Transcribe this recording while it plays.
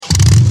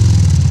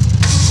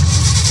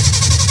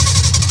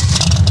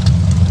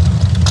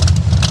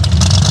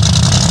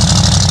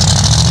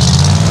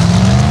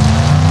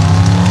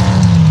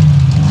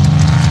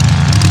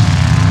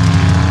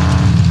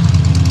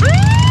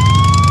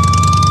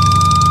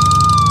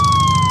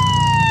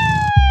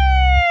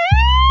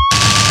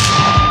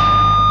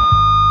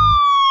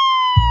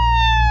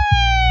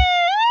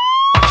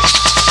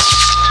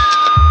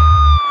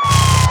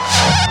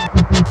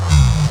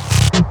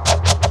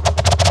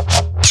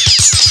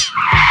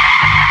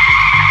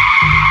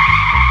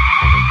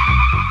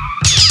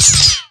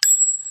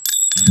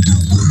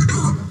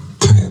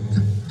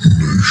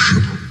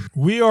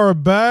We are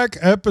back,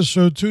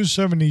 episode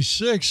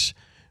 276.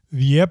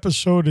 The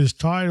episode is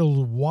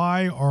titled,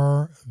 Why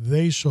Are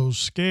They So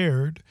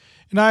Scared?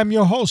 And I'm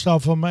your host,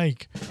 Alpha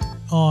Mike,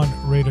 on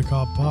Radar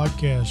Cop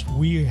Podcast.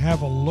 We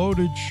have a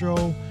loaded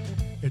show.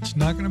 It's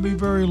not going to be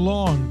very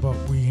long, but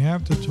we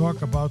have to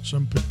talk about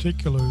some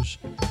particulars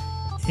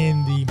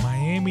in the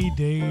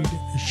Miami-Dade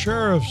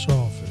Sheriff's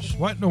Office.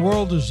 What in the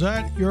world is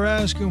that, you're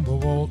asking?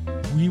 Well,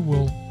 we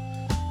will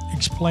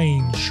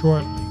explain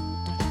shortly.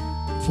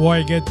 Before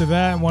I get to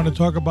that, I want to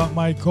talk about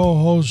my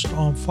co-host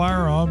on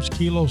firearms,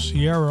 Kilo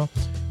Sierra.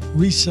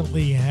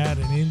 Recently had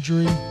an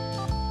injury,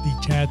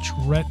 detached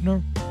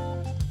retina,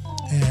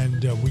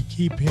 and we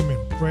keep him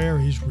in prayer.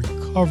 He's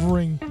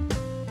recovering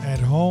at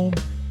home,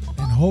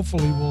 and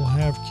hopefully we'll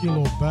have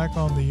Kilo back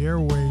on the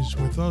airways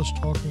with us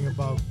talking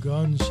about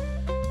guns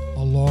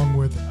along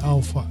with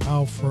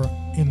Alpha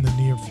in the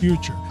near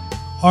future.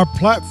 Our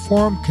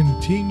platform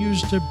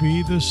continues to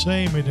be the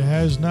same. It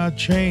has not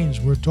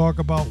changed. We'll talk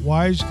about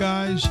wise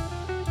guys.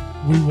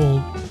 We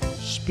will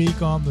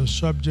speak on the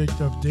subject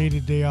of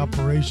day-to-day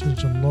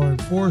operations and law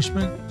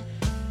enforcement.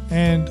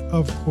 And,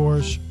 of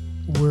course,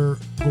 we're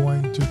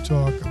going to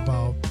talk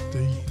about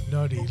the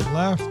nutty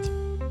left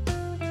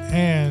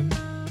and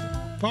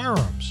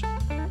firearms.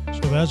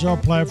 So that's our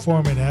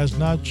platform. It has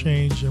not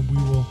changed, and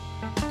we will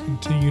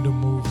continue to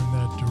move in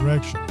that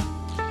direction.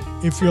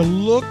 If you're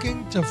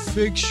looking to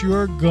fix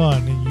your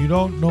gun and you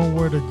don't know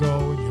where to go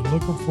and you're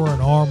looking for an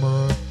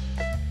armorer,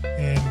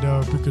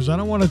 and because I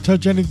don't want to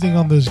touch anything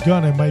on this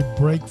gun, it might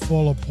break,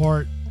 fall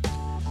apart,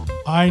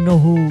 I know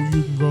who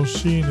you can go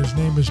see, and his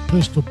name is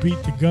Pistol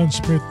Pete, the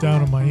gunsmith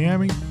down in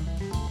Miami.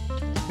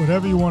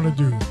 Whatever you want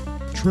to do,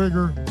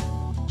 trigger,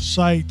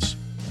 sights,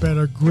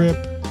 better grip,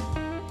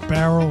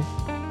 barrel,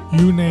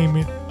 you name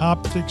it,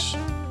 optics,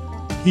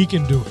 he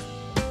can do it.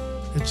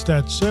 It's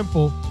that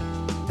simple.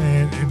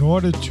 And in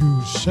order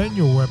to send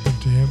your weapon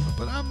to him,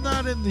 but I'm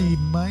not in the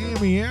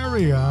Miami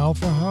area,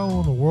 Alpha. How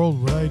in the world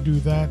would I do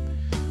that?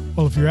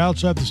 Well, if you're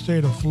outside the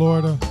state of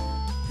Florida,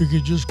 you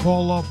could just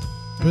call up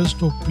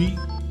Pistol Pete,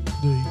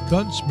 the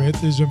gunsmith.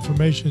 His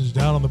information is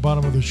down on the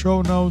bottom of the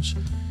show notes,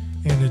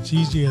 and it's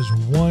easy as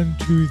 1,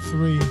 2,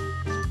 3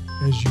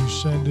 as you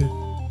send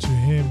it to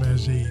him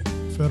as a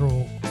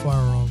federal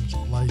firearms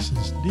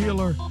licensed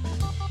dealer,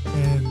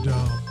 and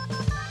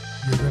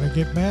you're going to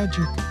get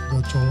magic.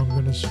 That's all I'm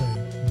going to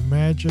say.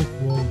 Magic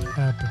will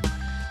happen.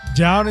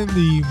 Down in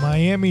the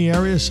Miami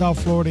area,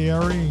 South Florida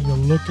area, and you're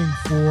looking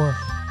for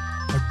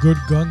a good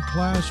gun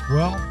class,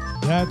 well,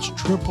 that's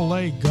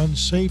AAA Gun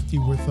Safety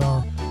with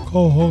our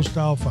co-host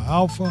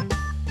Alpha,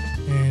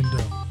 and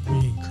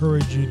we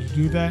encourage you to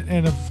do that.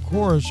 And of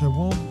course,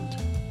 it'll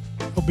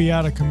be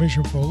out of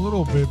commission for a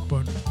little bit,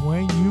 but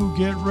when you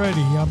get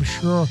ready, I'm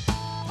sure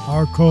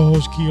our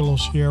co-host Kilo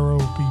Sierra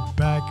will be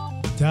back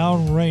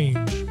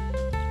downrange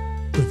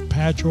with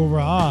patch over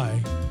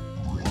eye,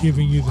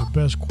 giving you the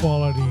best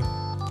quality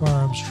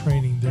firearms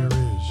training there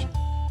is.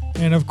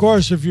 And of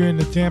course, if you're in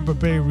the Tampa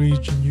Bay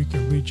region, you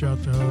can reach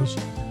out to us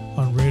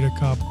on Radar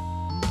Cop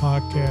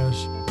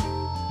Podcast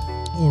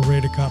or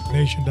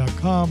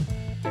RadarCopNation.com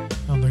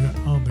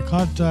on the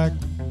contact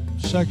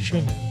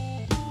section.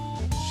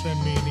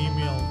 Send me an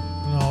email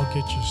and I'll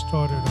get you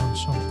started on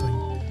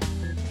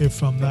something.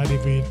 If I'm not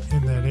even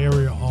in that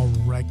area, I'll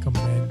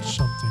recommend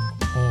something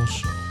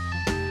also.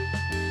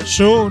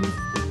 Soon,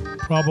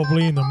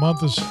 probably in the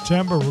month of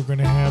September, we're going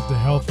to have the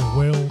health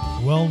and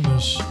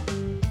wellness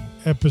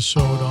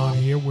episode on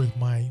here with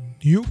my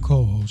new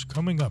co-host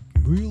coming up.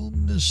 Real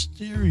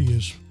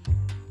mysterious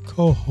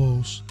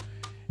co-host,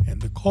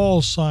 and the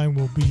call sign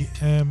will be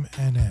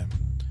M&M.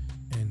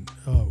 And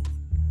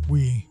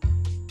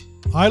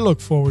I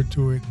look forward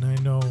to it, and I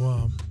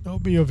know it'll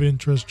be of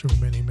interest to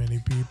many,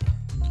 many people.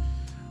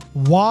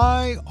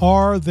 Why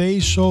are they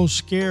so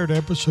scared?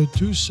 Episode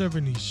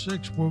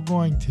 276. We're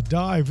going to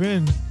dive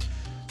in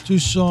to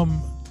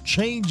some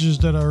changes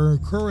that are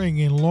occurring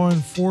in law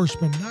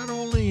enforcement, not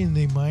only in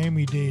the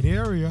Miami-Dade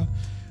area,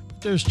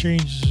 but there's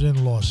changes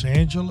in Los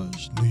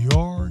Angeles, New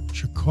York,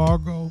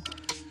 Chicago.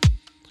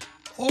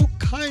 All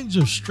kinds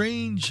of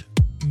strange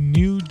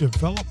new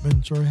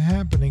developments are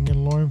happening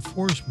in law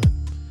enforcement.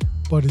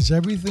 But is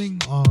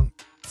everything on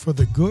for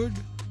the good,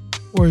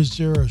 or is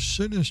there a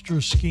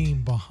sinister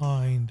scheme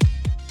behind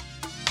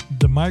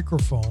the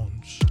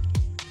microphones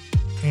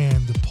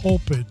and the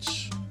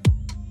pulpits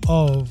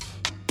of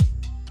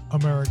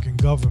American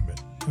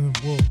government? And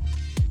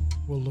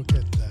we'll look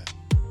at that.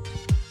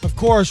 Of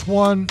course,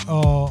 one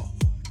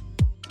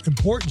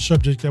important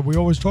subject that we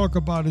always talk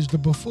about is the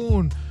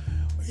buffoon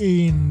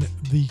in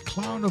the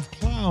Clown of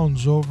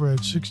Clowns over at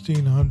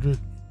 1600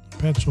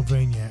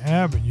 Pennsylvania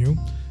Avenue.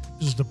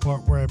 This is the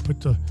part where I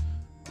put the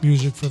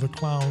music for the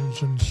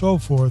clowns and so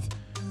forth.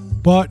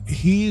 But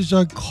he's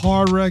a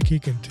car wreck. He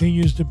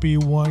continues to be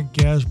one.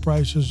 Gas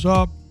prices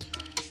up.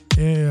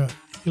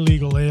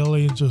 Illegal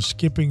aliens are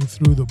skipping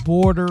through the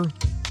border.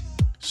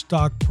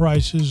 Stock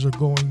prices are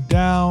going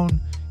down.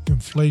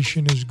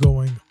 Inflation is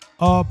going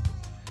up.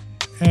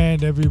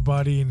 And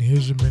everybody in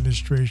his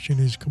administration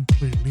is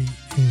completely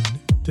in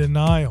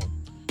denial.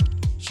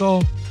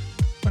 So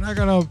we're not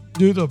going to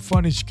do the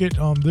funny skit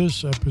on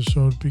this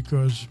episode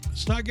because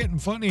it's not getting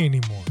funny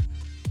anymore.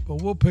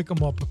 But we'll pick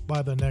them up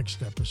by the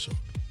next episode.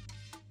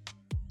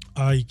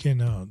 I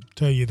can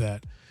tell you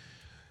that.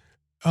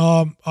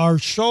 Our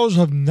shows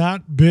have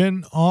not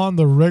been on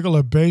the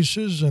regular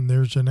basis, and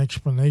there's an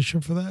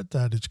explanation for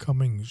that it's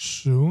coming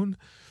soon.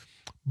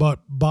 But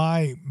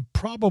by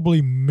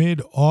probably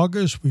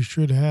mid-August, we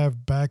should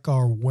have back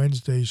our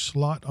Wednesday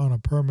slot on a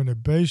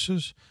permanent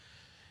basis.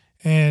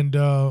 And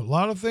a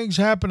lot of things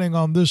happening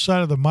on this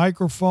side of the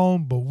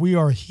microphone, but we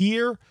are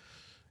here.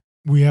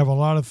 We have a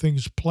lot of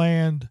things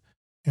planned,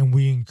 and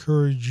we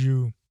encourage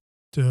you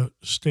to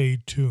stay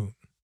tuned.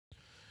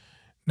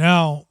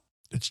 Now,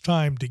 it's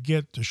time to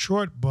get the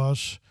short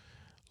bus,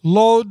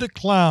 load the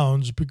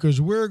clowns,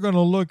 because we're going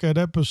to look at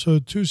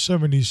episode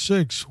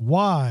 276,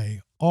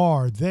 Why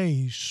Are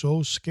They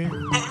So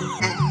Scared?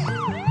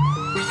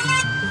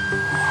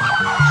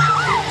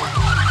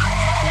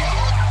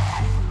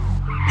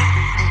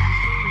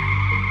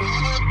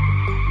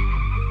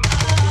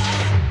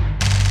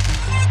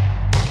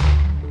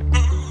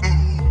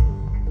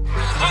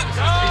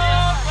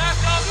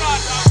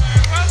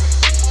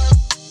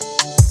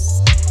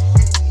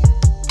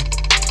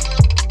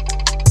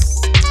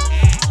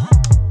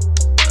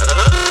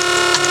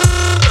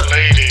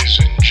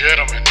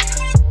 Gentlemen,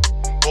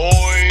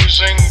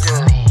 boys and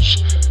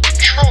girls,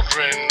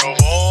 children of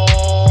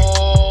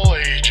all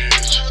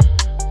ages,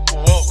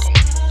 welcome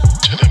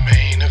to the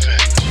main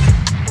event.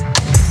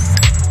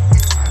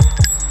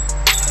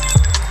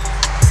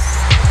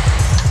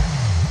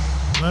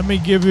 Let me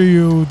give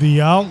you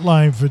the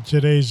outline for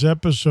today's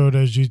episode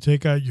as you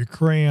take out your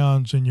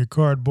crayons and your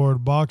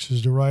cardboard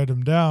boxes to write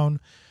them down.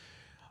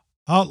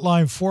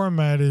 Outline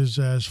format is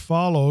as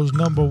follows.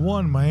 Number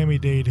 1,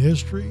 Miami-Dade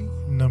history.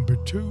 Number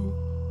 2,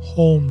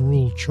 Home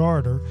Rule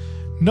Charter.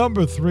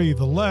 Number 3,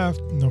 the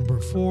left. Number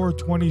 4,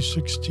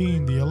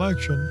 2016, the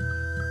election.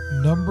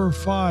 Number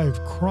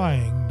 5,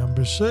 crying.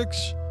 Number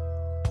 6,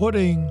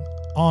 putting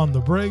on the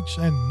brakes.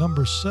 And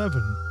number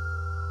 7,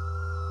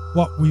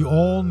 what we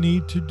all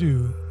need to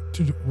do,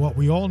 what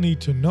we all need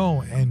to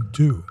know and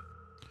do.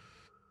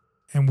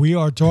 And we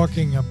are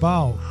talking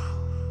about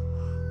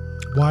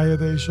why are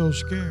they so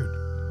scared?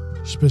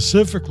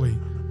 Specifically,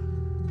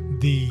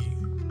 the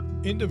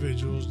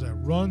individuals that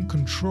run,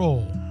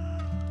 control,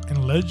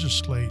 and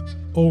legislate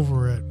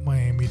over at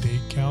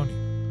Miami-Dade County.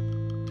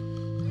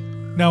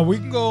 Now we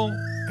can go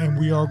and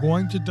we are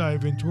going to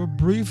dive into a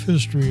brief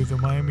history of the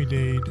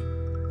Miami-Dade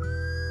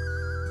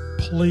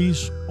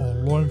police or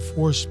law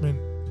enforcement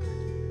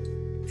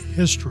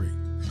history.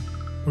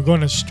 We're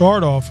going to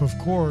start off, of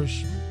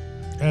course,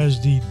 as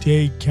the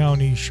Dade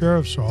County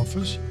Sheriff's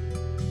Office.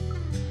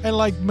 And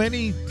like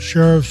many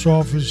sheriff's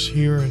offices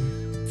here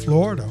in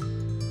Florida,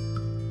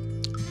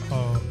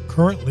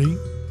 currently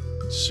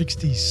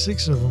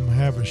 66 of them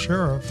have a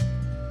sheriff,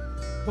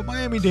 but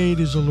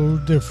Miami-Dade is a little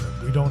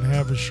different. We don't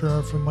have a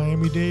sheriff in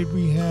Miami-Dade.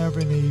 We have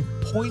an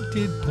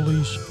appointed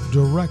police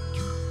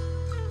director.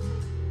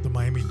 The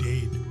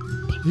Miami-Dade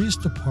Police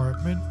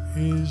Department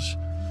is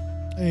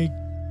a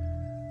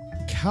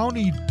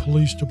county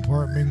police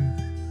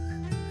department,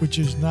 which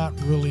is not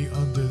really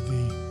under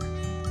the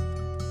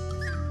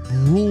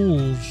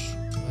rules,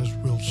 as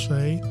we'll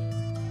say,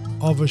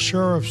 of a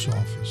sheriff's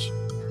office.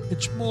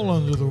 It's more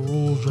under the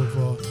rules of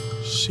a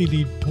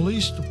city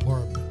police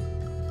department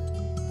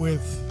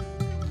with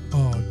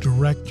a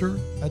director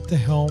at the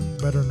helm,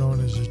 better known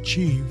as a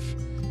chief,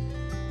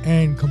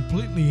 and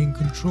completely in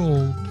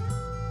control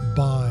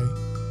by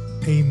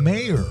a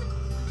mayor.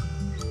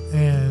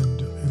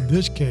 And in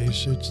this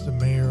case, it's the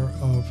mayor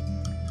of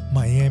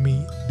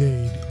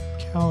Miami-Dade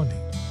County.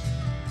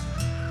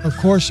 Of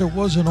course, it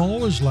wasn't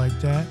always like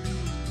that,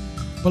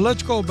 but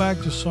let's go back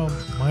to some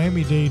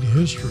Miami-Dade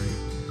history.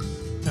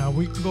 Now,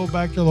 we can go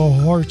back to the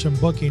Horse and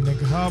Bucky and the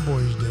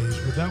Cowboys days,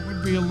 but that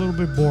would be a little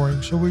bit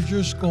boring, so we're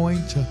just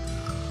going to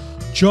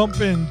jump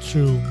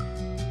into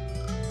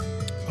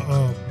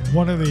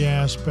one of the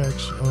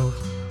aspects of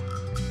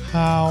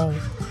how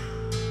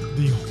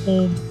the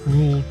Home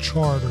Rule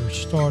Charter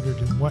started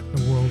and what in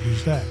the world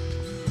is that.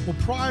 Well,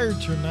 prior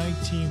to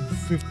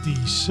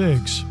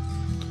 1956,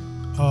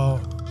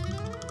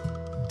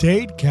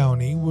 Dade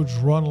County was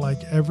run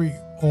like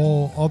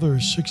all other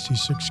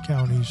 66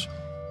 counties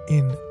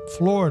in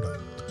Florida.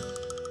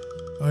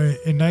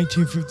 In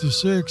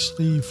 1956,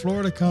 the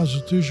Florida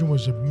Constitution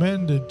was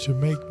amended to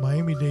make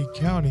Miami-Dade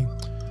County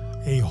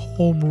a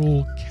home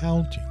rule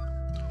county.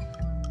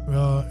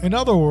 In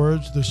other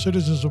words, the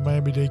citizens of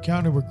Miami-Dade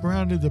County were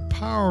granted the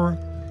power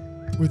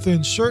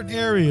within certain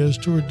areas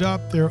to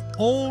adopt their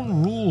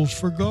own rules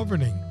for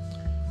governing,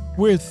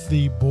 with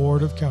the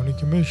Board of County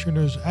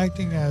Commissioners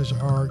acting as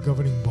our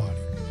governing body.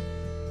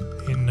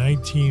 In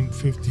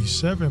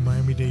 1957,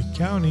 Miami-Dade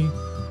County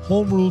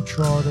Home Rule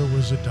Charter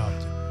was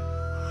adopted.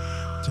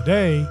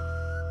 Today,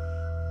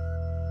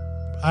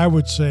 I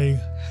would say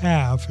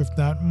half, if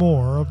not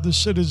more, of the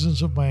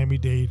citizens of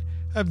Miami-Dade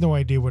have no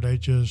idea what I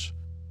just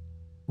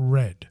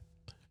read.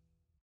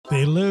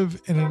 They live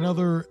in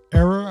another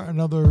era,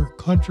 another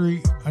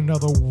country,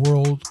 another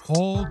world,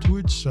 all to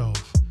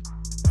itself,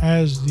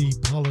 as the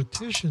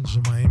politicians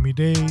of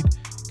Miami-Dade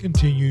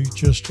continue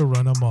just to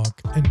run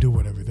amok and do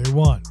whatever they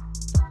want.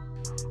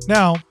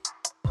 Now,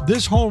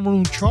 this home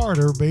rule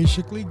charter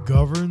basically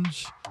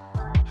governs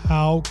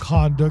how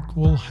conduct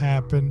will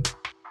happen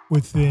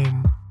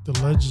within the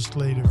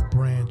legislative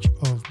branch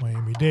of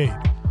Miami-Dade.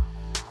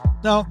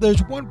 Now,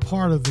 there's one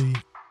part of the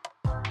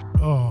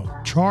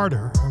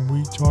charter, and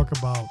we talk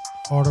about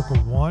Article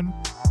 1,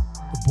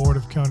 the Board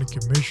of County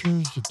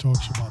Commissioners. It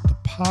talks about the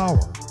power.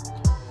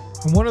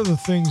 And one of the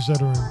things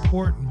that are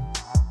important,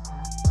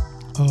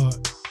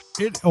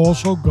 it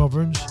also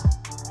governs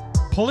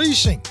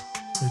policing.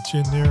 It's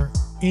in there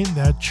in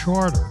that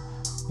charter.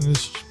 And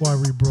this is why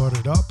we brought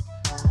it up.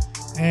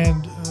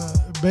 And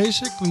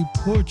basically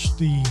puts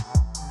the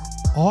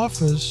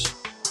office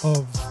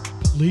of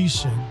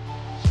policing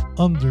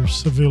under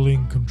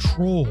civilian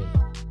control.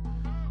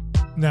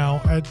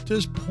 Now, at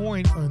this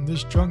point, in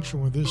this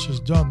junction where this is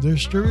done, there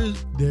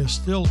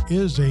still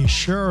is a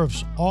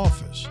sheriff's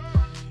office.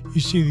 You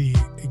see, the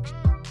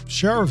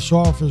sheriff's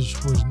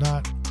office was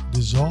not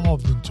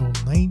dissolved until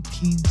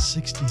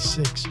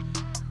 1966,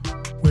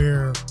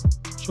 where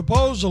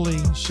supposedly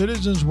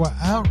citizens were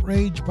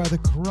outraged by the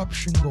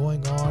corruption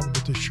going on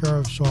with the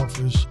sheriff's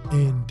office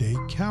in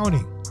Dade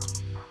County.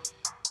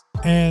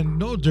 And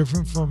no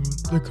different from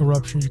the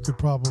corruption you could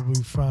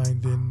probably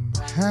find in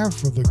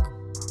half of the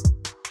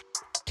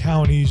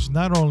counties,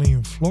 not only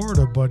in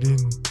Florida, but in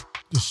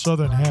the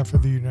southern half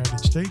of the United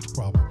States,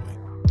 probably.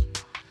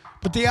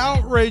 But the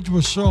outrage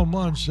was so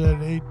much that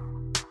it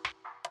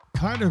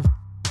kind of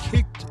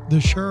kicked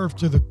the sheriff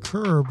to the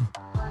curb,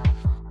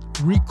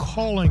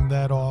 recalling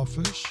that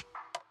office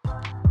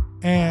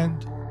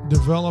and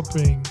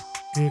developing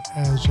it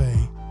as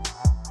a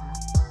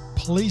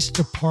police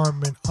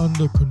department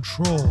under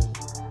control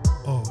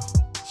of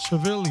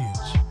civilians.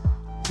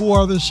 Who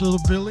are the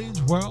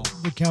civilians? Well,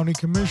 the county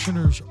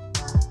commissioners,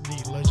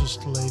 the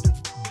legislative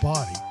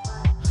body.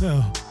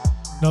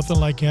 Nothing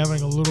like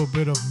having a little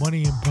bit of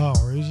money and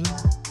power, is it?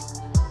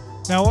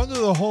 Now, under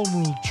the Home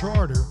Rule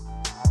Charter,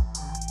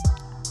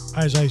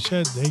 as I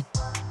said, they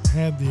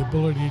had the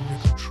ability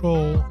to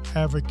control,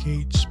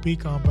 advocate,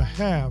 speak on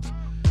behalf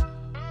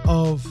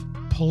of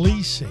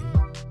policing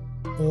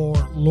or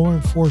law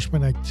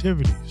enforcement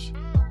activities.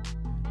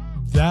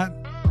 That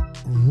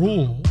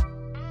rule,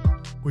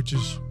 which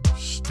is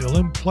still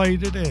in play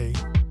today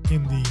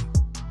in the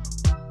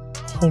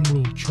Home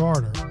Rule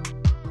Charter,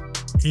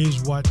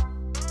 is what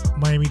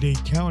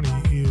Miami-Dade County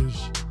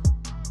is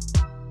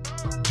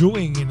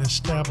doing in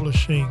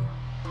establishing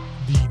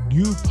the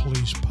new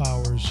police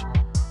powers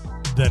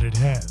that it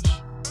has.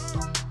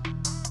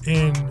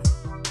 In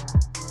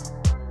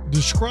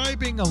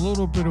describing a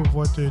little bit of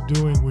what they're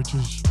doing, which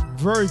is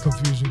very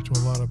confusing to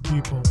a lot of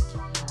people,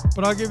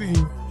 but I'm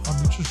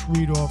just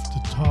read off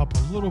the top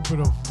a little bit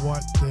of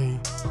what they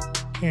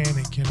can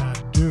and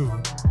cannot do.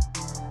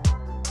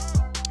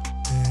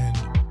 And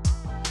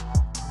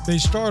they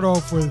start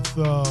off with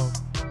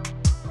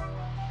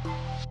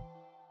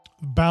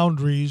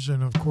boundaries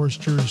and, of course,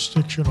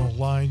 jurisdictional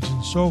lines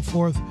and so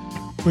forth,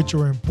 which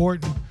are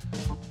important.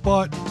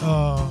 But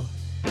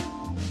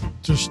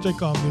to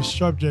stick on this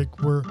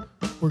subject, we're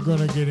going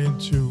to get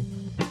into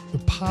the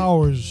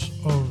powers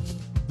of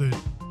the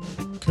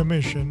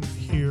commission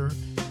here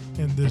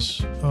in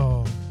this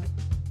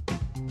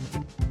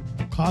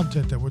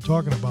content that we're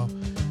talking about.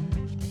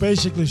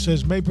 Basically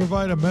says, may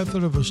provide a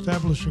method of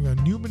establishing a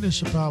new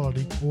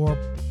municipality,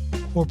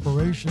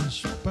 corporation,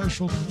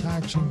 special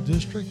taxing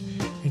district,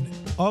 and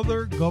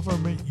other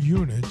government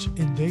units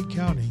in Dade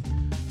County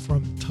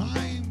from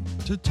time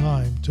to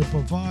time to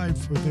provide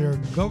for their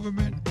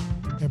government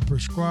and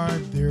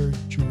prescribe their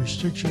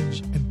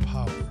jurisdictions and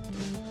power.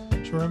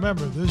 So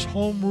remember, this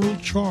Home Rule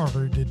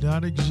Charter did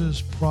not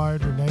exist prior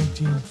to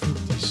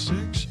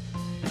 1956.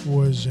 It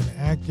was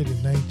enacted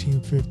in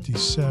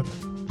 1957.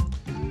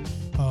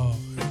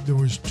 There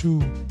was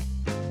two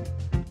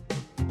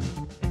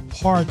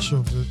parts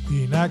of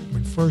the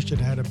enactment. First, it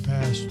had to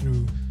pass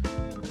through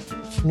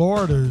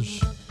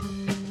Florida's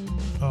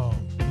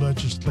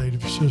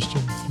legislative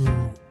system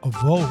through a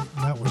vote,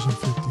 and that was in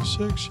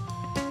 56,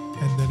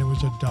 and then it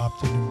was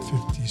adopted in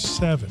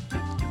 57.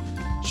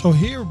 So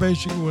here,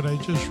 basically, what I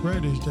just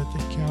read is that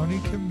the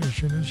county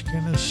commissioners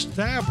can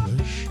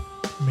establish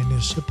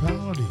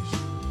municipalities.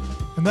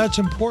 And that's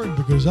important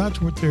because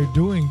that's what they're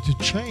doing to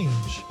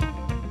change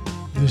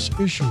this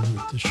issue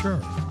with the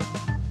sheriff.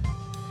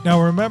 Now,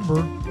 remember,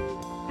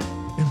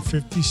 in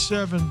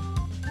 57,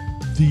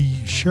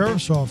 the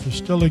sheriff's office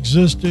still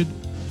existed,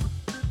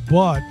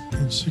 but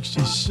in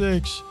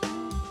 66,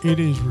 it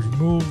is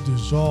removed,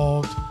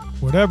 dissolved,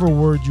 whatever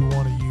word you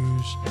want to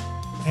use,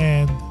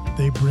 and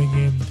they bring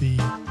in the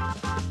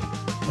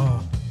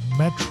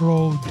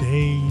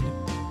Metro-Dade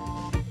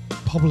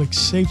Public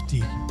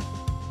Safety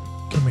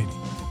Committee.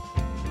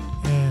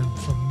 And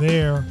from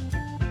there,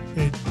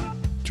 it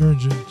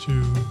turns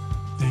into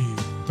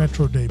the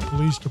Metro-Dade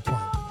Police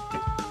Department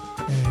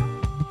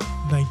in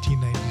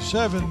 1996.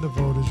 1997, the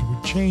voters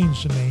would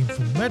change the name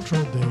from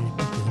Metro-Dade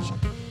because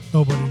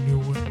nobody knew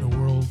what in the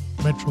world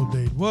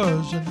Metro-Dade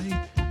was, and they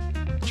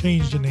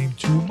changed the name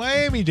to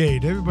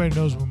Miami-Dade. Everybody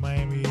knows what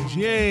Miami is.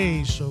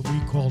 Yay! So we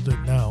called it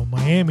now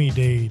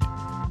Miami-Dade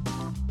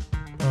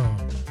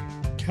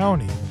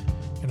County.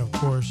 And of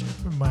course,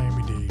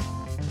 Miami-Dade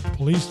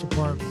Police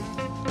Department,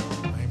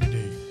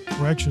 Miami-Dade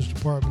Corrections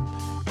Department,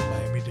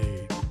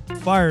 Miami-Dade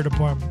Fire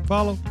Department.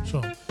 Follow?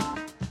 So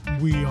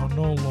we are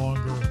no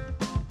longer,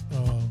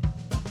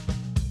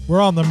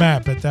 we're on the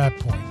map at that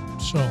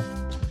point. So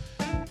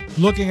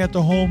looking at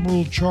the Home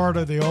Rule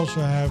Charter, they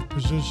also have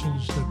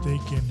positions that they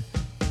can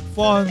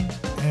fund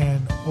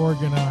and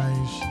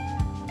organize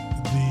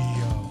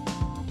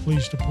the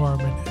police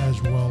department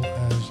as well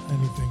as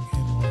anything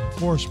in law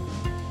enforcement.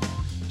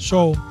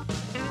 So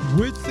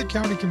with the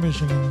county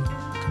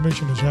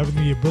commissioners having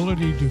the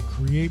ability to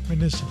create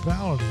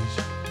municipalities,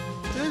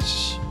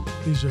 this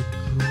is a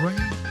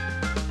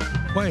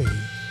great way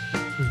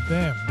for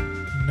them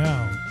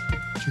now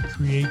to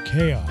create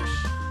chaos.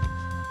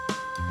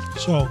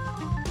 So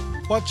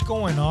what's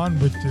going on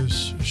with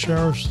this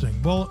sheriff's thing?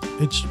 Well,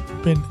 it's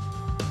been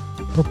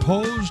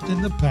proposed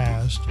in the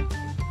past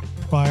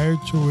prior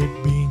to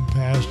it being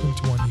passed in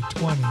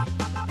 2020,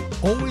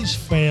 always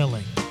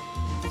failing,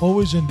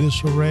 always in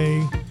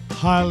disarray,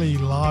 highly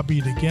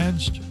lobbied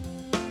against,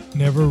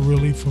 never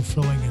really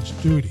fulfilling its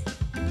duty.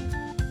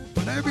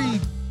 But every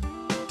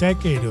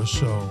decade or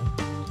so,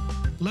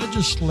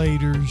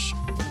 legislators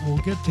will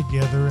get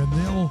together and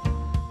they'll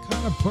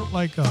kind of put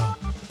like an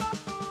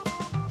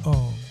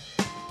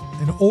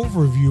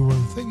overview of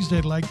the things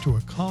they'd like to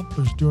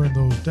accomplish during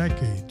those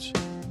decades.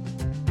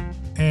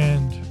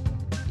 And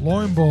lo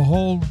and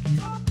behold,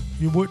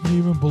 you wouldn't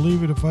even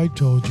believe it if I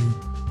told you,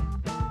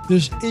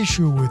 this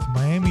issue with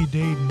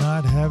Miami-Dade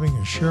not having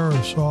a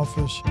sheriff's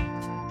office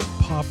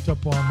popped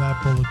up on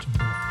that bulletin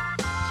board.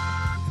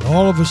 And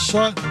all of a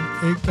sudden,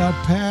 it got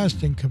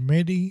passed in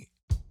committee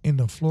in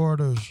the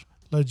Florida's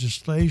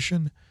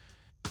legislation,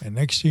 and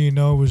next thing you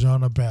know, it was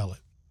on a ballot.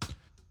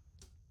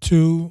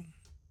 To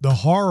the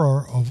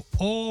horror of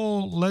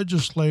all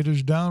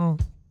legislators down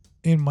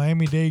in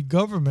Miami-Dade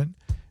government,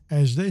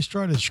 as they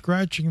started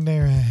scratching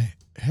their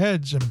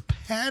heads and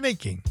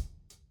panicking.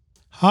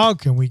 How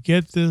can we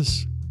get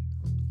this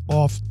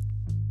off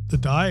the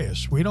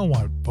dais? We don't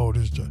want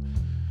voters to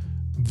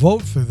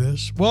vote for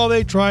this. Well,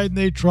 they tried and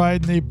they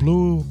tried and they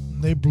blew,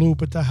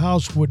 but the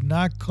House would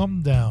not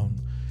come down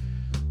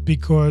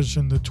because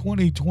in the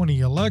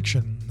 2020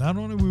 election, not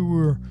only we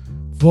were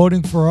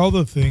voting for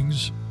other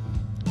things,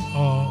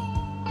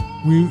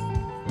 we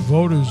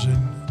voters in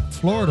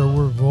Florida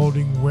were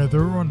voting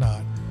whether or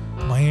not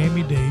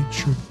Miami-Dade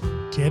should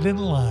get in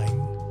line,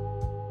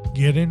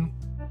 get in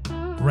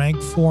rank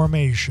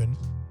formation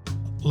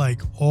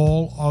like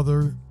all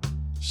other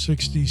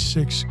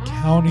 66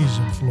 counties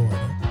in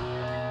Florida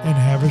and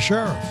have a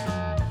sheriff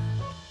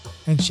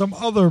and some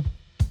other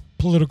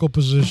political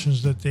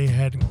positions that they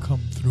hadn't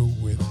come through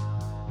with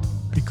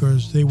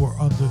because they were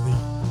under the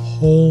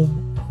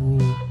Home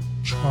Rule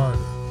Charter.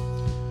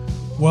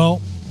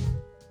 Well,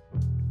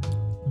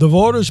 the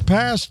voters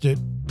passed it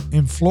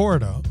in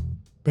Florida,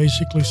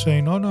 basically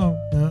saying, no,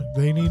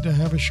 they need to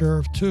have a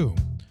sheriff too.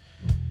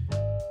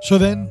 So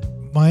then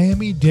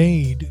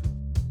Miami-Dade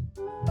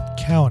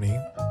County,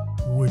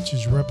 which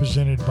is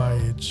represented by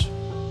its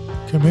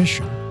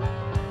commission,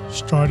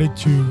 started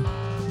to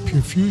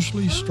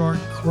profusely start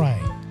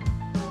crying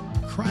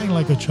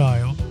like a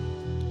child,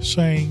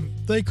 saying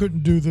they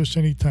couldn't do this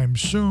anytime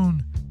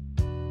soon,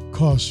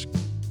 cost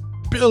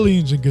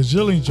billions and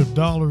gazillions of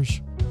dollars,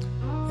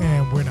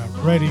 and we're not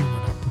ready, we're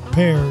not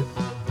prepared,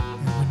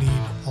 and we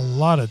need a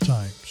lot of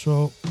time.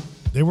 So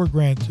they were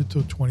granted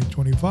till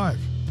 2025.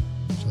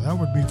 So that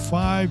would be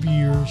 5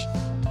 years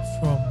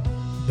from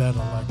that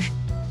election.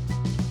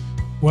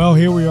 Well,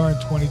 here we are in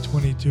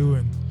 2022,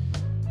 and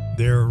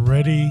they're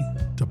ready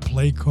to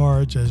play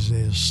cards as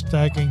they're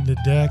stacking the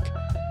deck,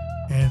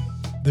 and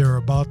they're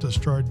about to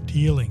start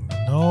dealing.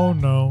 No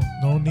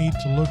need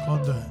to look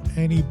under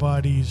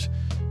anybody's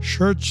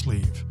shirt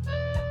sleeve,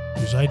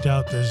 because I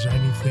doubt there's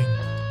anything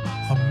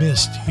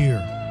amiss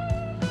here.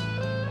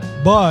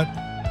 But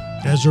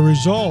as a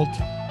result,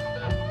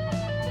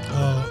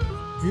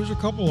 here's a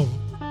couple of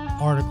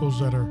articles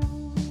that are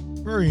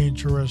very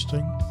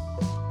interesting.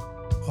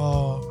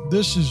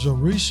 This is a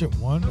recent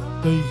one.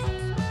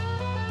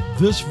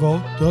 This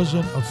vote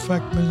doesn't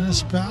affect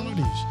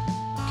municipalities.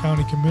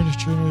 County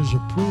commissioners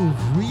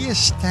approve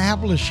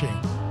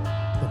reestablishing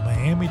the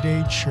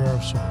Miami-Dade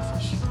Sheriff's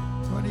Office.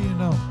 What do you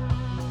know?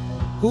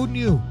 Who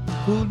knew?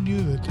 Who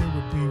knew that they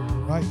would be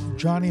right,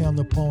 Johnny on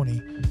the pony,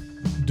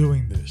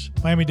 doing this?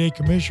 Miami-Dade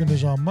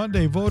commissioners on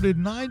Monday voted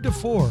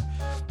 9-4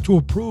 to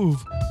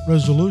approve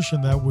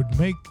resolution that would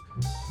make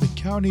the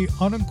county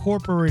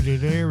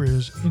unincorporated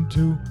areas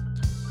into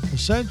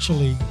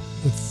essentially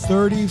the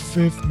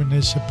 35th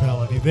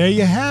municipality. There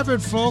you have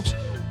it, folks.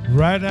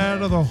 Right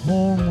out of the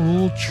Home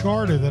Rule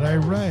Charter that I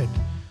read.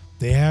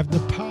 They have the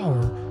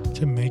power to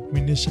to make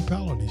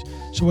municipalities.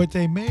 So what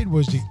they made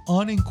was the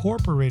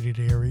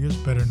unincorporated areas,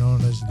 better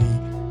known as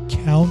the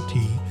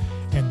county,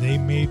 and they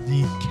made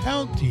the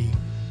county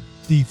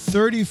the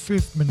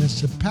 35th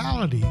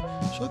municipality,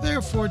 so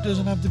therefore it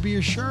doesn't have to be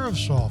a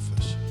sheriff's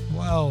office.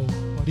 Well,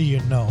 what do you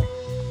know?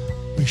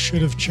 We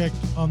should have checked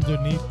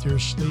underneath their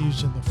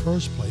sleeves in the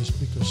first place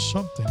because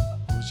something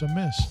was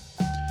amiss.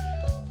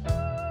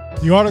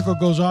 The article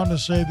goes on to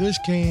say this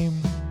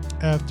came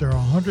after a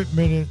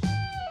 100-minute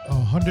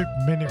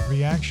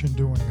reaction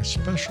during a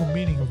special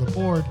meeting of the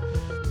board.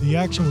 The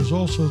action was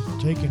also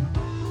taken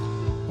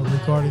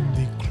regarding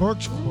the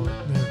clerk's court.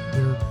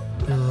 They're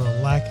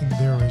lacking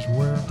there as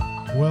well,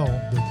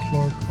 the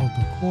clerk of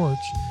the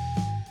courts.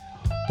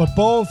 But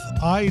both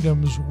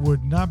items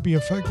would not be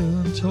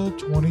effective until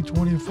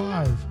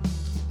 2025,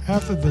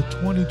 after the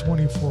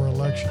 2024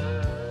 election,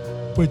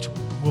 which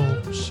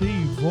will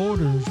see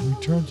voters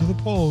return to the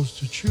polls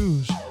to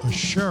choose a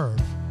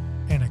sheriff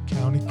and a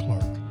county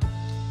clerk.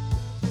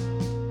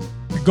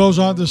 It goes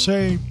on to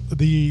say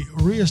the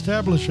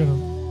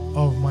reestablishment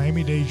of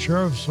Miami-Dade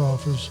Sheriff's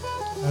Office,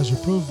 as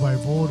approved by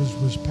voters,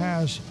 was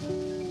passed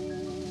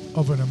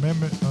of an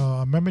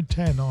Amendment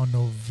 10 on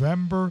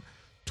November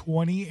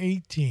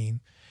 2018,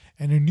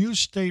 and a new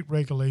state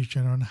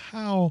regulation on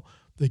how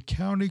the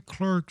county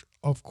clerk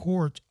of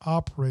courts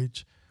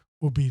operates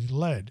will be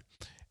led,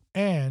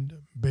 and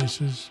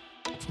basis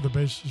for the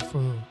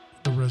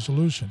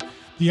resolution.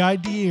 The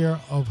idea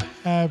of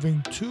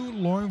having two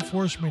law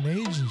enforcement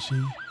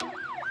agencies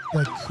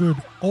that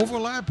could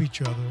overlap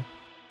each other,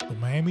 the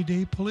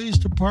Miami-Dade Police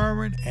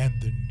Department and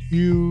the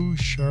new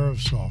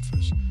Sheriff's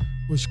Office,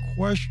 was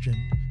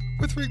questioned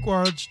with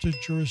regards to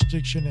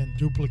jurisdiction and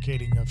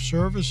duplicating of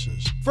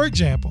services. For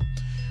example,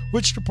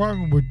 which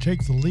department would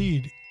take the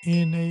lead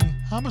in a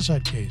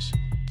homicide case?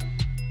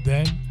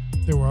 Then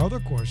there were other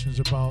questions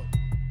about,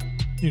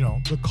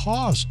 the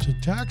cost to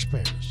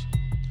taxpayers.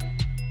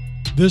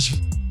 This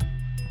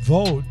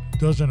vote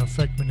doesn't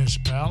affect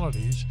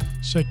municipalities,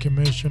 said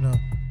Commissioner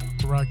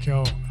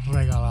Raquel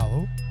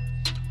Regalado,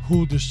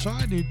 who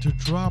decided to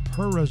drop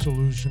her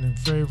resolution in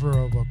favor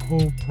of a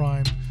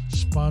co-prime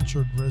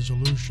sponsored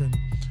resolution.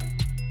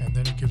 And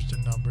then it gives the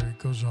number. It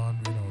goes on,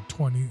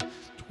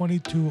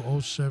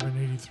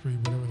 220783,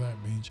 whatever that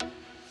means.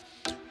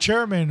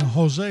 Chairman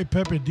Jose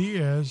Pepe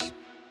Diaz,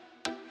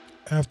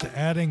 after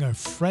adding a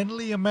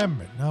friendly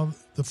amendment. Now,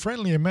 the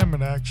friendly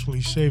amendment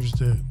actually saves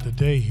the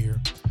day here.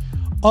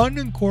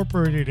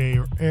 Unincorporated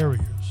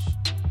areas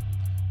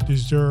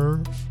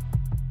deserve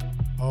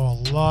a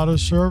lot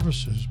of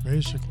services,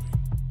 basically.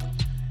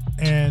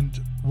 And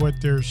what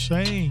they're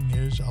saying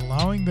is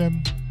allowing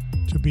them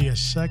to be a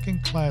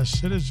second-class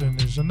citizen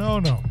is a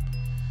no-no.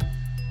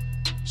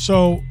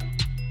 So,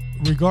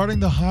 regarding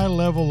the high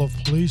level of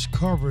police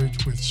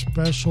coverage with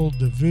special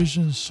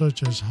divisions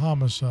such as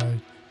homicide,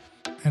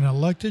 an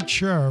elected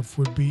sheriff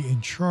would be in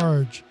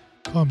charge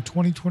come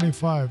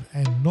 2025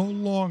 and no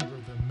longer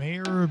the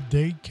mayor of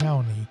Dade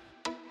County,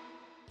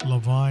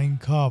 Levine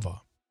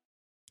Cava,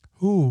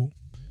 who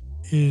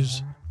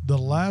is the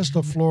last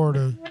of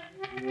Florida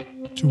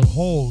to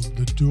hold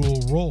the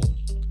dual role.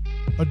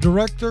 A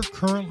director,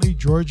 currently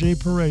George A.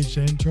 Perez,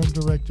 the interim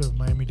director of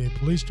Miami-Dade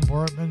Police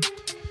Department,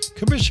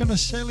 Commissioner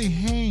Sally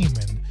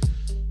Heyman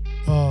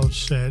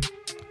said,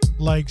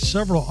 like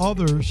several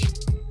others,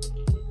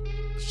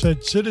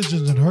 said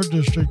citizens in her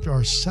district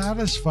are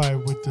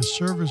satisfied with the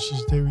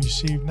services they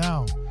receive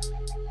now.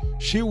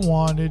 She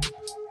wanted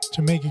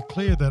to make it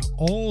clear that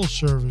all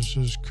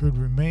services could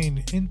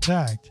remain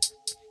intact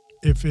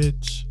if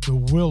it's the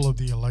will of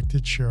the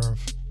elected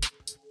sheriff.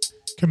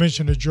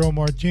 Commissioner Joe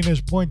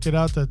Martinez pointed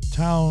out that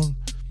towns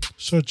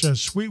such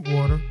as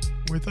Sweetwater,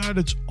 without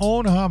its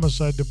own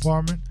homicide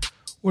department,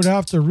 would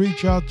have to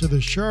reach out to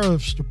the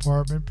sheriff's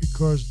department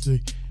because the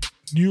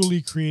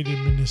newly created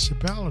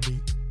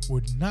municipality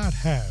would not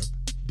have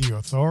the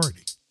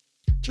authority.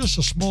 Just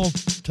a small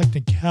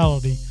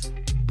technicality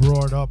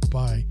brought up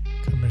by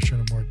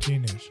Commissioner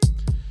Martinez.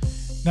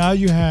 Now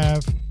you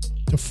have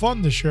to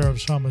fund the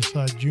sheriff's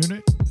homicide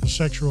unit, the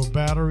sexual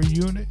battery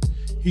unit.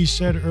 He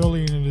said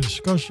earlier in the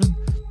discussion,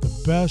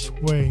 the best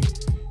way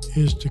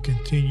is to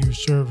continue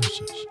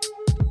services.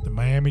 The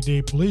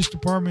Miami-Dade Police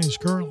Department is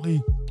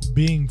currently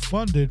being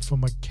funded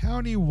from a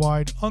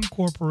county-wide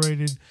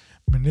unincorporated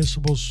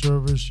municipal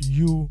service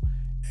UMSA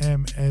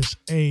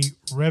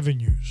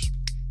revenues.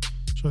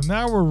 So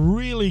now we're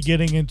really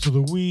getting into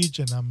the weeds,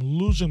 and I'm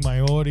losing my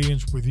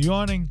audience with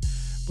yawning,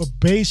 but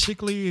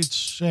basically it's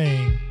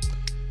saying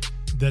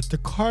that the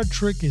card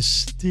trick is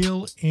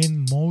still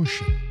in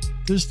motion.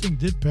 This thing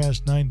did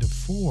pass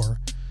 9-4,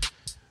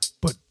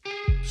 but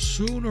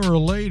sooner or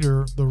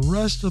later, the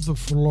rest of the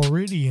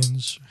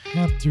Floridians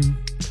have to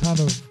kind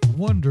of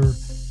wonder,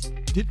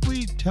 did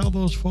we tell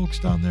those folks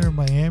down there in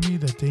Miami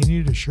that they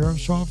needed a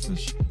sheriff's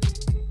office?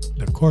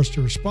 And of course,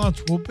 the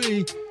response will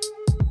be,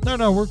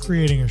 no, we're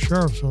creating a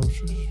sheriff's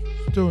office.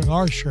 We're doing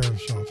our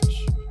sheriff's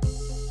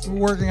office. We're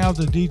working out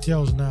the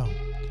details now.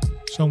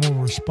 Some will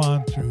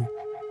respond to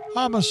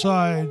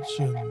homicides,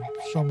 and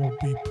some will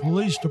be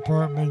police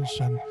departments,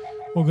 and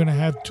we're going to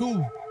have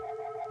two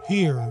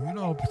here,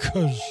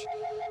 because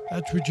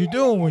that's what you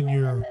do when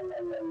you're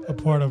a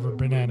part of a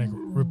banana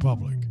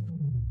republic.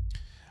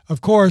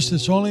 Of course,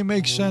 this only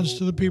makes sense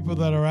to the people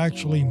that are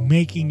actually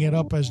making it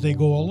up as they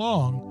go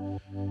along,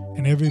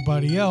 and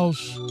everybody else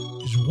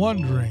is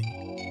wondering,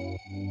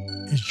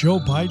 is Joe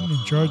Biden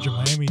in charge of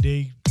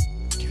Miami-Dade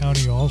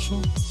County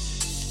also?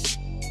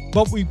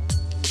 But we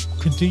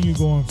continue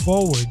going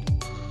forward,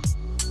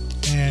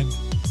 and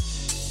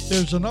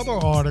there's another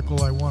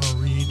article I want to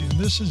read, and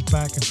this is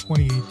back in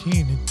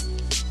 2018,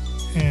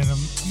 and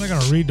I'm not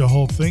going to read the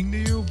whole thing to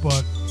you,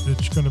 but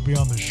it's going to be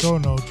on the show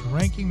notes,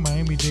 ranking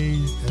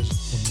Miami-Dade as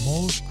the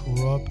most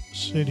corrupt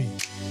city.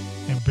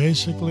 And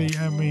basically,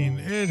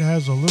 it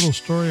has a little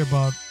story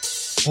about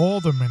all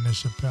the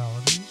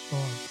municipalities. So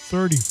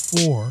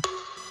 34,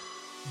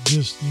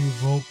 this new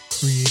vote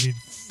created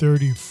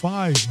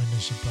 35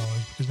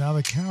 municipalities, because now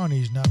the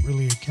county is not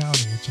really a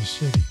county, it's a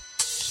city.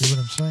 See what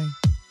I'm saying?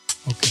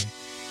 Okay.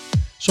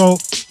 So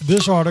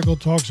this article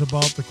talks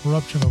about the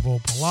corruption of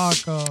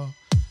Opa-locka,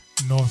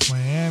 North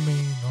Miami,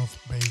 North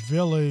Bay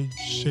Village,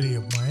 City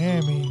of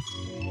Miami,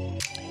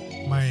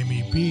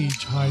 Miami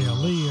Beach,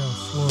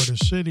 Hialeah, Florida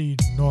City,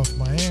 North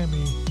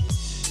Miami,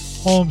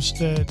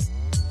 Homestead,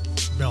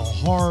 Bell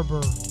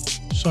Harbor,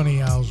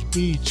 Sunny Isles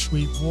Beach,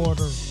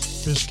 Sweetwater,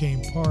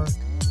 Biscayne Park.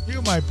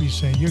 You might be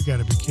saying, you got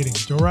to be kidding.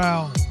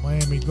 Doral,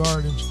 Miami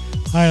Gardens,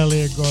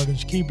 Hialeah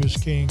Gardens, Key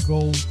Biscayne,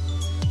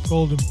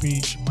 Golden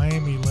Beach,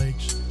 Miami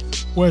Lakes,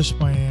 West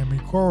Miami,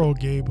 Coral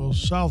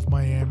Gables, South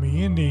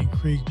Miami, Indian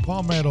Creek,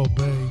 Palmetto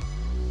Bay,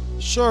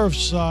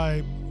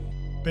 Surfside,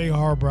 Bay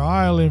Harbor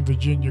Island,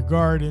 Virginia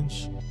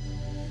Gardens,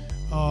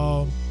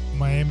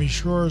 Miami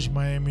Shores,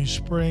 Miami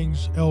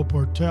Springs, El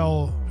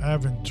Portal,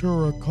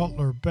 Aventura,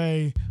 Cutler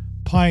Bay,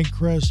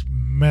 Pinecrest,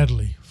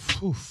 Medley.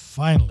 Whew,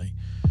 finally.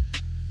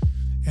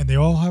 And they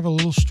all have a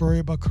little story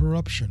about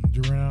corruption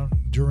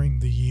during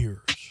the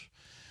years.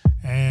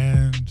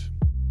 And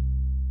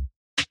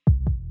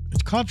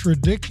it's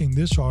contradicting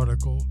this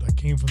article that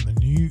came from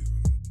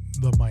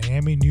the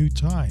Miami New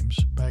Times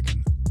back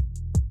in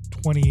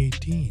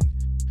 2018,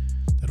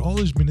 that all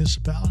these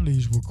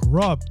municipalities were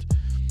corrupt,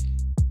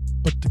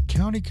 but the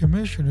county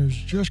commissioners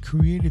just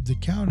created the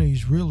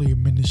counties really a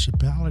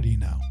municipality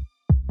now.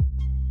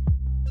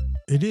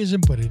 It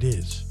isn't, but it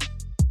is.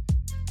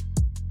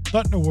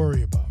 Nothing to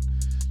worry about.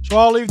 So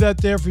I'll leave that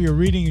there for your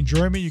reading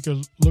enjoyment. You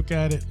can look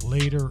at it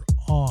later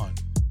on.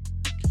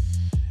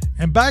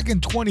 And back in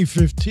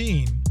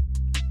 2015,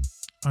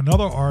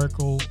 another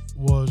article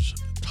was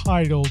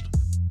titled,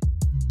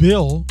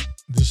 Bill,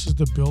 this is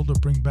the bill to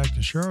bring back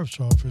the sheriff's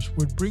office,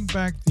 would bring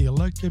back the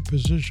elected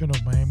position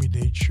of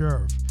Miami-Dade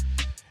Sheriff.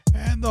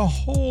 And the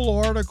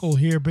whole article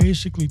here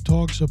basically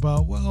talks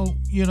about, well,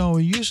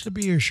 it used to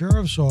be a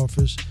sheriff's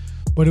office,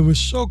 but it was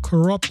so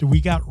corrupt that we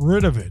got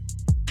rid of it.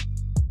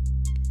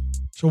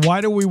 So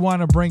why do we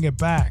want to bring it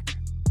back?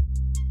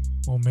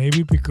 Well,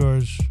 maybe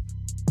because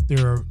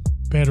there are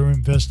better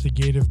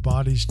investigative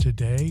bodies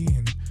today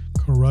and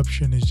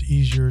corruption is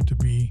easier to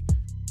be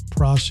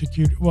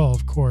prosecuted. Well,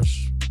 of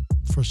course,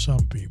 for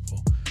some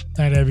people.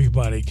 Not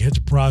everybody gets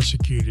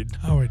prosecuted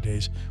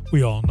nowadays.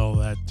 We all know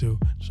that too.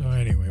 So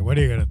anyway, what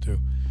are you going to do?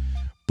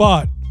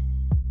 But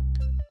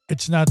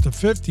it's not the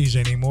 50s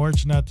anymore.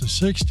 It's not the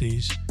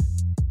 60s.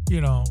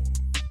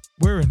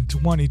 We're in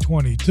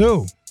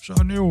 2022. So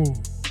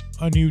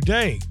a new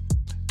day.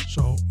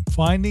 So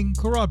finding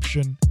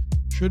corruption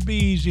should be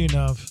easy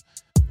enough.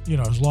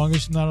 As long as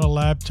it's not a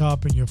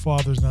laptop and your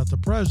father's not the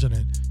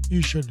president,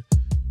 you should,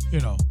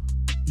 you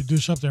do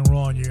something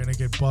wrong, you're going to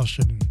get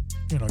busted and,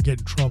 get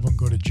in trouble and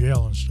go to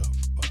jail and stuff.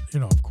 But,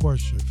 of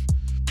course, if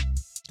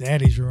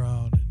daddy's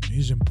around and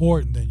he's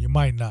important, then you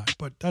might not.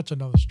 But that's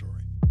another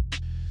story.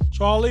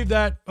 So I'll leave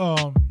that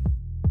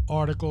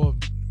article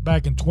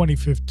back in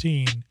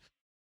 2015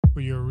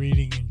 for your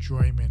reading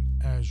enjoyment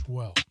as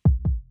well.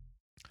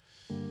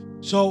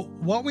 So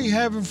what we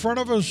have in front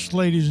of us,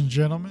 ladies and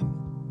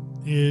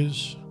gentlemen,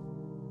 is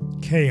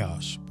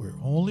chaos. We're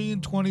only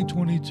in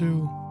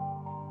 2022.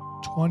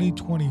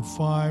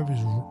 2025 is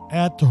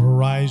at the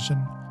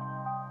horizon.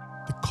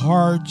 The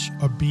cards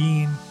are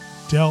being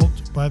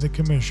dealt by the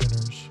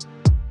commissioners.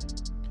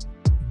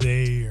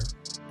 They're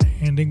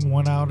handing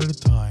one out at a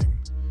time.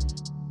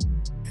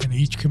 And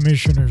each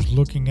commissioner is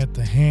looking at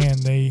the hand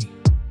they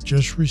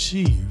just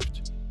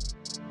received.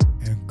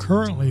 And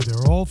currently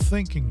they're all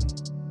thinking,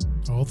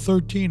 all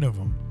 13 of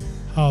them,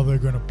 how they're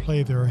going to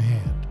play their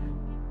hand.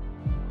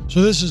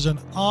 So this is an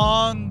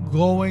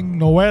ongoing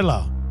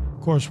novela.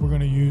 Of course, we're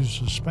going to use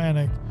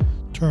Hispanic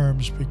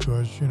terms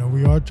because,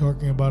 we are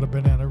talking about a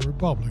banana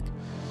republic.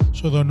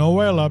 So the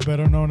novela,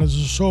 better known as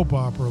a soap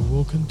opera,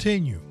 will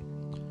continue.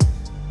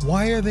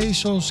 Why are they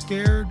so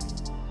scared?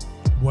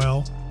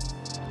 Well,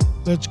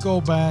 let's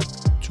go back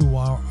to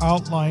our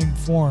outline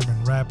form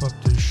and wrap up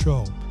this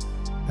show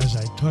as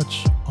I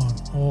touch on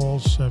all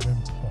 7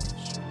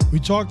 points. We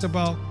talked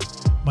about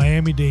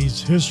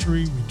Miami-Dade's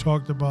history. We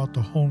talked about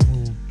the Home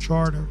Rule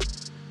Charter.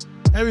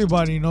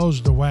 Everybody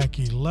knows the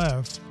wacky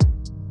left.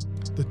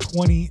 the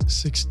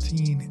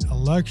 2016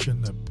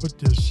 election that put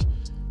this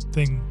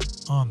thing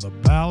on the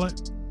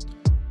ballot,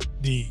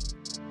 the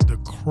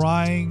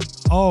crying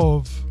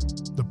of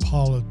the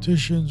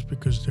politicians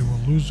because they were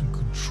losing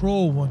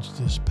control once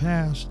this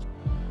passed.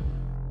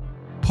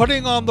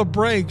 Putting on the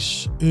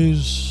brakes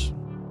is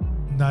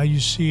now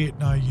you see it,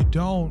 now you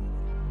don't.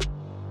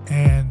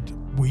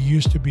 And we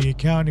used to be a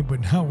county, but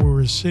now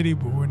we're a city,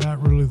 but we're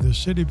not really the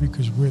city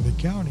because we're the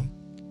county.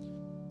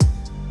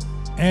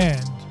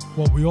 And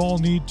what we all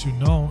need to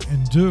know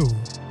and do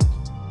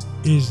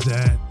is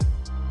that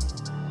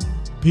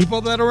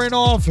people that are in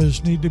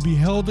office need to be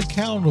held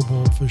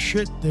accountable for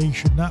shit they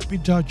should not be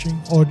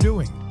touching or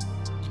doing.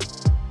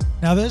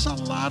 Now, there's a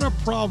lot of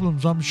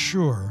problems, I'm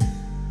sure,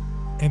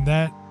 in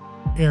that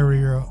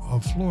area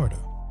of Florida.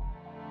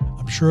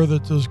 I'm sure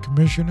that those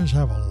commissioners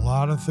have a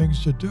lot of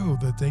things to do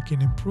that they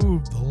can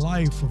improve the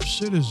life of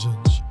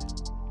citizens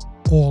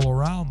all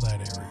around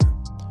that area.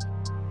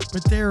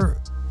 But they're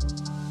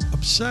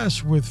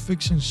obsessed with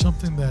fixing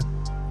something that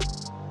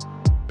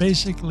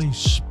basically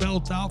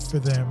spelled out for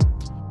them.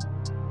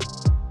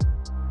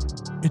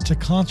 It's a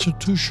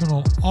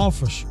constitutional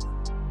officer.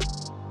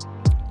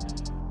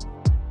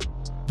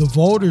 The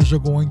voters are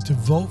going to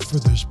vote for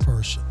this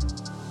person.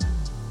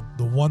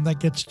 The one that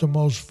gets the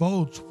most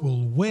votes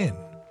will win.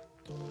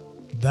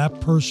 That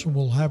person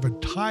will have a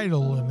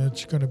title, and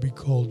it's going to be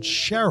called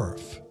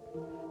sheriff.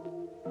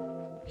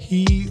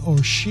 He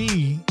or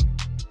she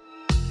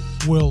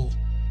will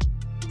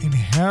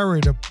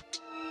inherit an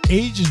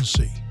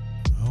agency.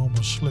 I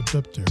almost slipped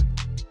up there.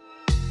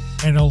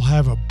 And it'll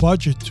have a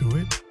budget to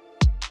it.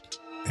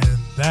 And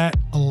that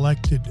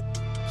elected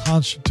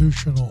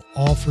constitutional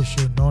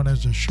officer known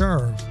as a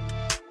sheriff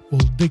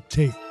will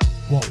dictate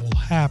what will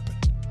happen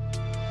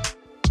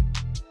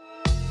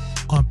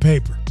on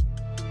paper.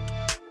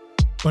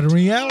 But in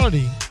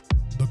reality,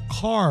 the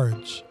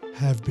cards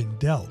have been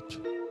dealt,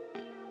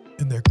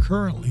 and they're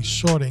currently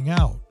sorting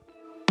out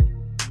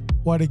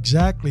what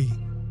exactly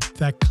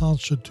that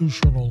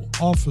constitutional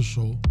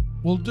officer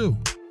will do.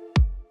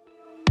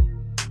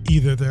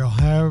 Either they'll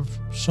have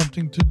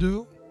something to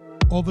do,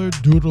 or they'll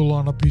doodle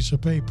on a piece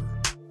of paper.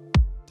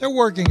 They're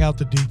working out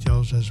the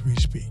details as we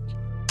speak,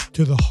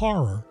 to the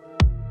horror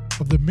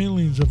of the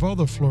millions of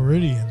other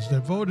Floridians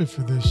that voted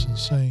for this and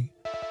saying,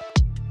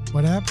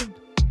 what happened?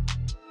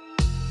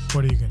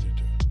 What are you going to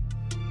do?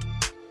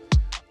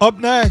 Up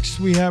next,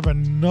 we have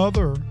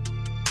another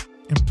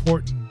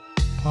important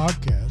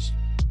podcast.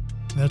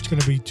 That's going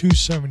to be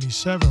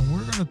 277. We're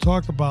going to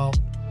talk about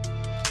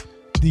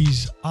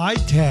these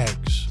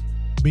iTags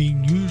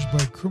being used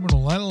by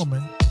criminal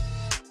element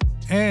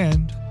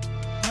and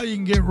how you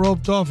can get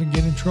roped off and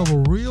get in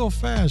trouble real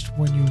fast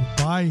when you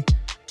buy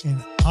an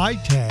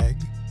iTag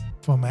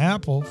from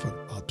Apple for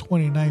about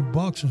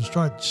 $29 and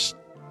start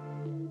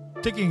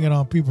sticking it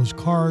on people's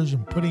cars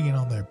and putting it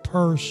on their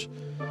purse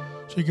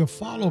so you can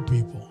follow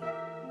people.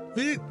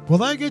 Will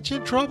that get you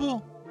in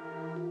trouble?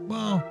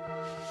 Well,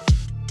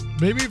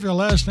 maybe if your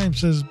last name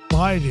says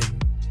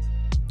Biden,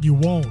 you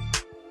won't.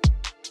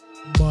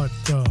 But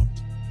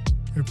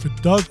if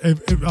it does,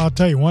 if I'll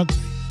tell you one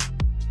thing.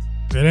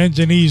 If it ends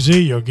in EZ,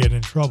 you'll get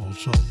in trouble.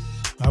 So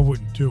I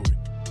wouldn't do it.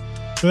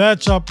 So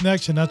that's up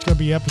next, and that's going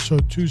to be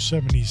episode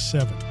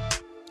 277.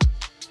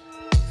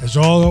 As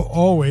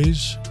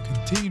always,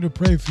 continue to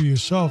pray for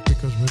yourself,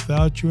 because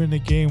without you in the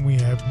game, we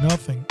have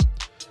nothing.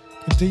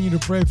 Continue to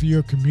pray for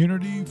your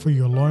community, for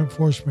your law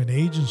enforcement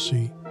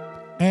agency,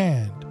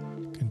 and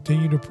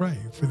continue to pray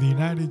for the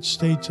United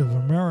States of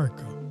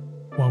America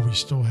while we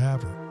still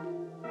have her.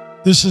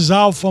 This is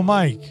Alpha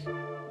Mike,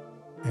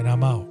 and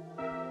I'm out.